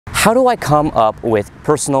How do I come up with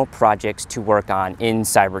personal projects to work on in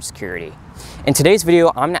cybersecurity? In today's video,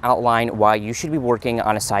 I'm going to outline why you should be working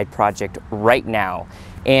on a side project right now.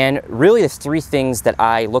 And really the three things that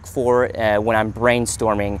I look for when I'm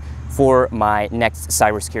brainstorming for my next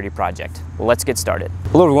cybersecurity project. Let's get started.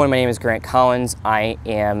 Hello everyone, my name is Grant Collins. I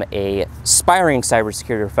am an aspiring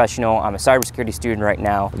cybersecurity professional. I'm a cybersecurity student right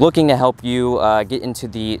now, looking to help you get into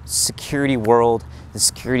the security world, the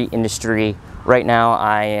security industry. Right now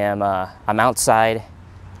I'm outside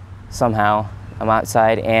somehow. I'm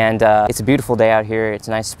outside and it's a beautiful day out here. It's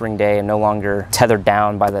a nice spring day. I'm no longer tethered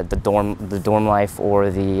down by the dorm life or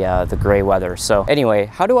the gray weather. So anyway,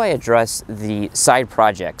 how do I address the side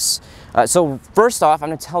projects? So first off, I'm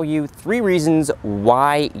going to tell you 3 reasons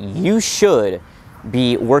why you should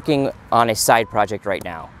be working on a side project right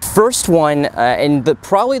now. First one, and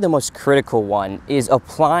probably the most critical one, is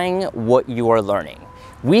applying what you are learning.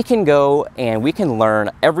 We can go and we can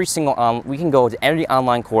learn we can go to every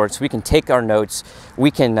online course, we can take our notes,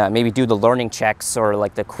 we can maybe do the learning checks or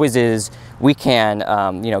like the quizzes, we can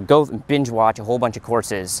go binge watch a whole bunch of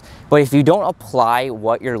courses. But if you don't apply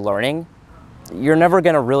what you're learning, you're never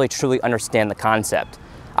going to really truly understand the concept.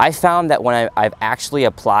 I found that when I've actually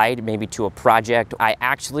applied maybe to a project, I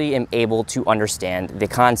actually am able to understand the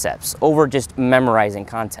concepts over just memorizing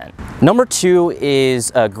content. Number 2 is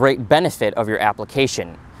a great benefit of your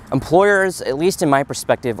application. Employers, at least in my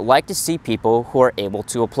perspective, like to see people who are able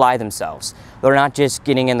to apply themselves. They're not just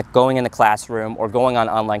going in the classroom or going on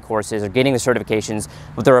online courses or getting the certifications,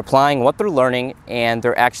 but they're applying what they're learning and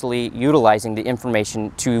they're actually utilizing the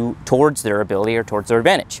information towards their ability or towards their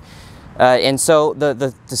advantage. And so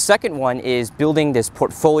the second one is building this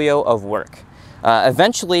portfolio of work.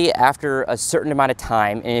 Eventually, after a certain amount of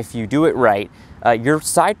time, and if you do it right, your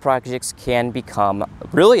side projects can become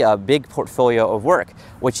really a big portfolio of work,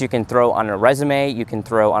 which you can throw on a resume, you can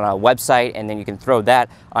throw on a website, and then you can throw that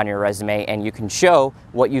on your resume and you can show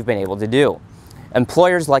what you've been able to do.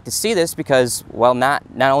 Employers like to see this because, well, not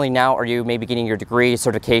only now are you maybe getting your degree,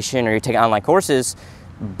 certification, or you're taking online courses,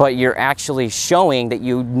 but you're actually showing that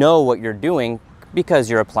you know what you're doing because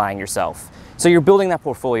you're applying yourself. So you're building that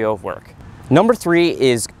portfolio of work. Number 3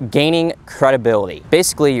 is gaining credibility.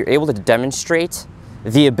 Basically, you're able to demonstrate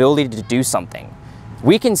the ability to do something.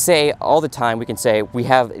 We can say all the time, we can say we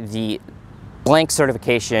have the blank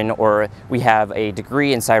certification or we have a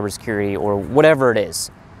degree in cybersecurity or whatever it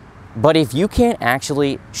is. But if you can't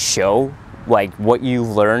actually show like what you've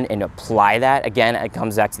learned and apply that, again, it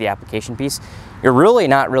comes back to the application piece, you're really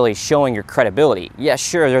not really showing your credibility. Yeah,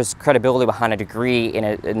 sure, there's credibility behind a degree in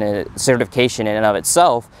a certification in and of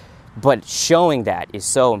itself, but showing that is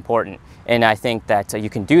so important. And I think that you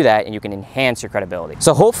can do that and you can enhance your credibility.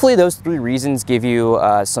 So hopefully those 3 reasons give you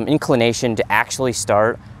some inclination to actually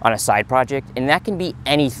start on a side project, and that can be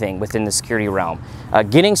anything within the security realm.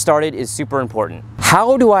 Getting started is super important.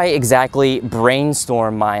 How do I exactly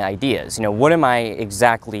brainstorm my ideas? What am I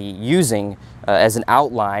exactly using as an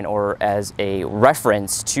outline or as a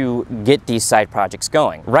reference to get these side projects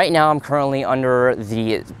going? Right now I'm currently under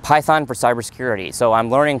the Python for cybersecurity. So I'm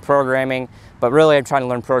learning programming, but really I'm trying to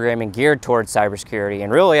learn programming geared towards cybersecurity.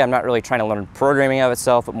 And really I'm not really trying to learn programming of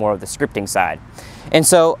itself, but more of the scripting side. And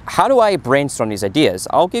so how do I brainstorm these ideas?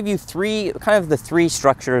 I'll give you the three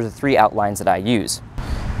structures, the 3 outlines that I use.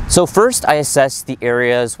 So first, I assess the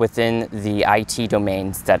areas within the IT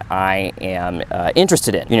domains that I am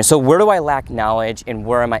interested in. So where do I lack knowledge and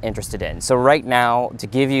where am I interested in? So right now, to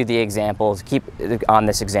give you the example, to keep on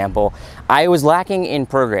this example, I was lacking in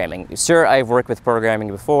programming. Sure, I've worked with programming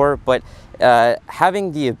before, but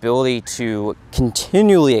having the ability to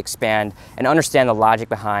continually expand and understand the logic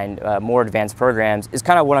behind more advanced programs is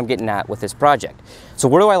kind of what I'm getting at with this project. So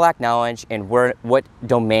where do I lack knowledge and what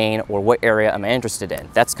domain or what area am I interested in?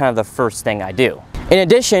 That's kind of the first thing I do. In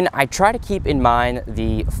addition, I try to keep in mind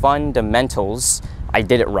the fundamentals. I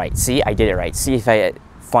did it right. See, I did it right. See if I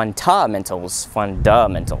fundamentals.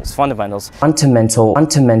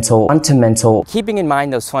 Keeping in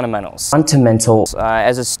mind those fundamentals. Fundamentals.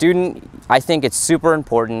 As a student, I think it's super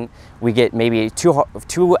important. We get maybe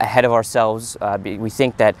too ahead of ourselves. We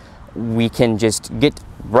think that we can just get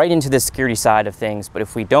right into the security side of things, but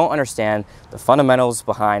if we don't understand the fundamentals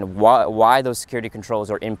behind why those security controls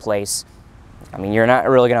are in place, I mean, you're not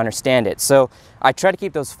really gonna understand it. So I try to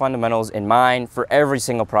keep those fundamentals in mind for every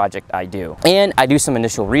single project I do. And I do some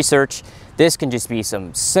initial research. This can just be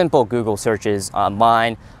some simple Google searches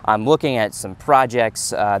online. I'm looking at some projects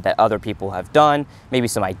that other people have done, maybe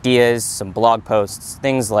some ideas, some blog posts,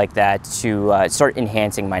 things like that to start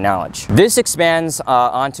enhancing my knowledge. This expands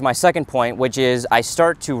onto my second point, which is I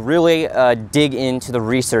start to really dig into the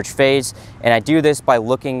research phase, and I do this by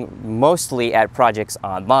looking mostly at projects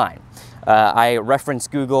online. I reference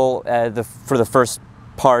Google for the first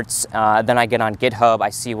parts, then I get on GitHub,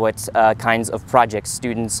 I see what kinds of projects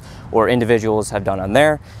students or individuals have done on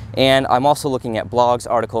there, and I'm also looking at blogs,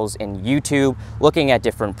 articles in YouTube, looking at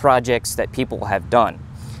different projects that people have done.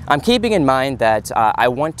 I'm keeping in mind that I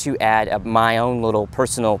want to add my own little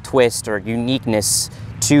personal twist or uniqueness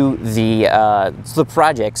to the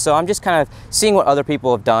project. So I'm just kind of seeing what other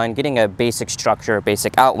people have done, getting a basic structure, a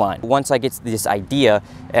basic outline. Once I get this idea,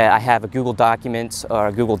 I have a Google document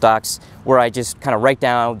or Google Docs where I just kind of write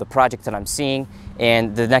down the project that I'm seeing,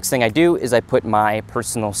 and the next thing I do is I put my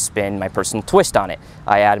personal spin, my personal twist on it.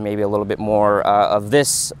 I add maybe a little bit more of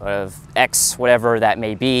this, of X, whatever that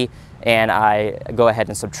may be, and I go ahead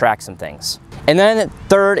and subtract some things. And then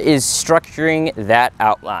third is structuring that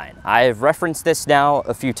outline. I've referenced this now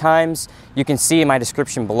a few times. You can see in my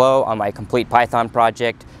description below on my Complete Python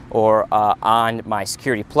project or on my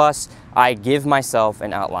Security Plus, I give myself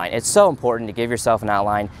an outline. It's so important to give yourself an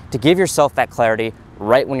outline, to give yourself that clarity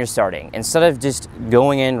right when you're starting. Instead of just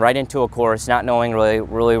going in right into a course, not knowing really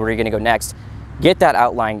where you're gonna go next, get that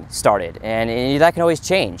outline started. And that can always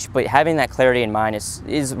change, but having that clarity in mind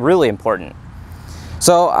is really important.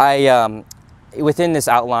 So within this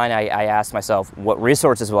outline, I asked myself, what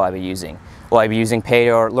resources will I be using? Will I be using paid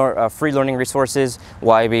or free learning resources?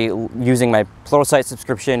 Will I be using my Pluralsight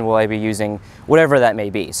subscription? Will I be using whatever that may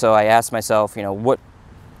be? So I asked myself, what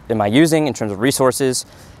am I using in terms of resources?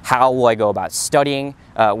 How will I go about studying?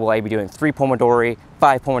 Will I be doing 3 Pomodori,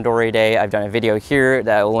 5 Pomodori a day? I've done a video here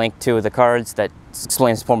that will link to the cards that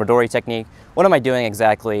explains the Pomodori technique. What am I doing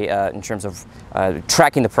exactly in terms of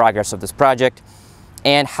tracking the progress of this project?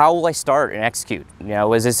 And how will I start and execute?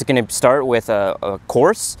 Is this going to start with a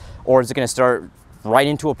course, or is it going to start right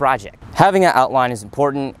into a project? Having that outline is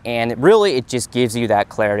important, and really it just gives you that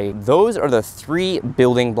clarity. Those are the 3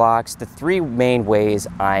 building blocks, the 3 main ways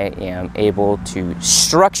I am able to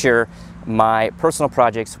structure my personal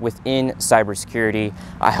projects within cybersecurity.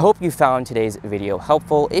 I hope you found today's video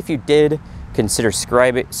helpful. If you did, consider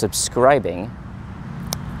subscribing,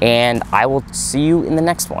 and I will see you in the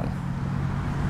next one.